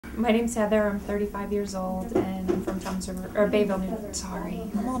My name's Heather. I'm 35 years old, and I'm from Toms River, or Bayville, New. Sorry,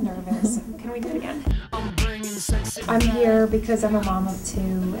 I'm all nervous. Can we do it again? I'm here because I'm a mom of two,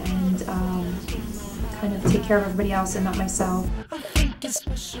 and kind of take care of everybody else and not myself.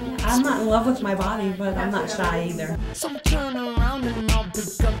 I'm not in love with my body, but I'm not shy either.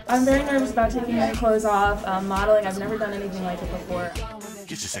 I'm very nervous about taking my clothes off, modeling. I've never done anything like it before. Get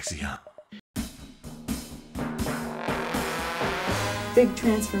your sexy on. Big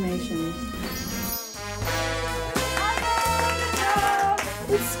transformations.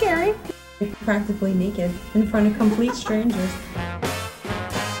 It's scary. Practically naked in front of complete strangers.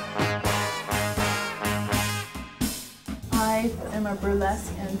 I am a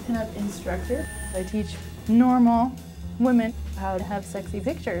burlesque and pinup instructor. I teach normal women how to have sexy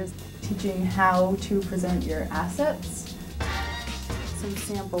pictures, teaching how to present your assets. Some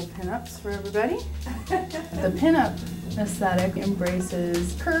sample pinups for everybody. The pinup aesthetic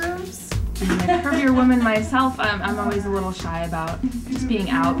embraces curves. Being a curvier woman myself, I'm always a little shy about just being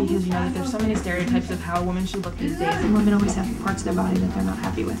out because you know that there's so many stereotypes of how a woman should look these days. And women always have parts of their body that they're not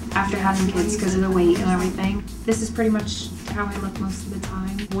happy with after having kids because of the weight and everything. This is pretty much how I look most of the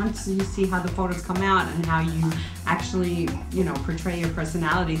time. Once you see how the photos come out and how you actually, portray your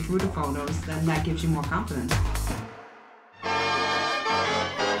personality through the photos, then that gives you more confidence.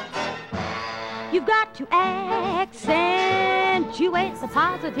 You've got to accentuate the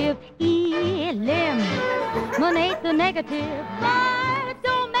positive, eliminate the negative, but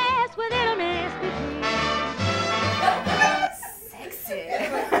don't mess with enemies. Sexy.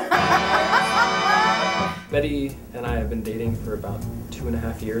 Betty and I have been dating for about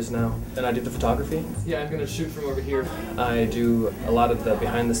 2.5 years now, and I do the photography. Yeah, I'm gonna shoot from over here. I do a lot of the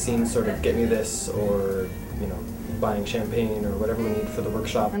behind the scenes sort of get me this, or buying champagne or whatever we need for the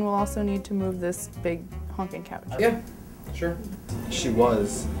workshop. And we'll also need to move this big honking couch. Yeah, sure. She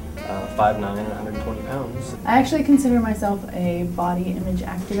was 5'9" and 120 pounds. I actually consider myself a body image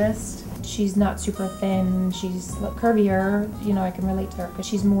activist. She's not super thin. She's curvier. I can relate to her because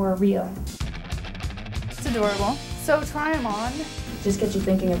she's more real. It's adorable. So try them on. Just get you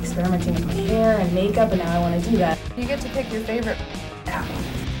thinking of experimenting with my hair and makeup, and now I want to do that. You get to pick your favorite apple.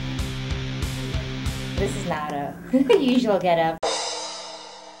 This is not a usual get-up.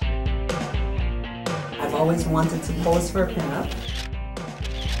 I've always wanted to pose for a pinup.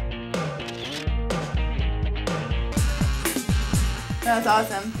 That's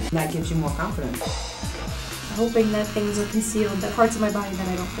awesome. That gives you more confidence. Hoping that things are concealed, that parts of my body that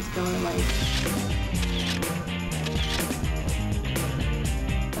I don't particularly like.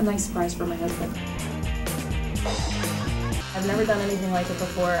 A nice surprise for my husband. I've never done anything like it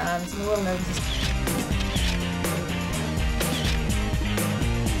before, so I'm a little nervous.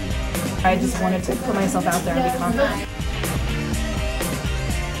 I just wanted to put myself out there and be confident.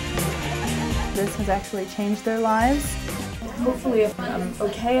 This has actually changed their lives. Hopefully, if I'm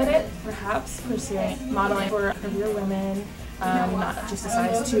okay at it, perhaps pursuing modeling for curvier women, not just a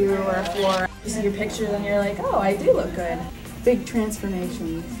size 2 or a 4. You see your pictures and you're like, oh, I do look good. Big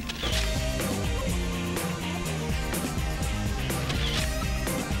transformations.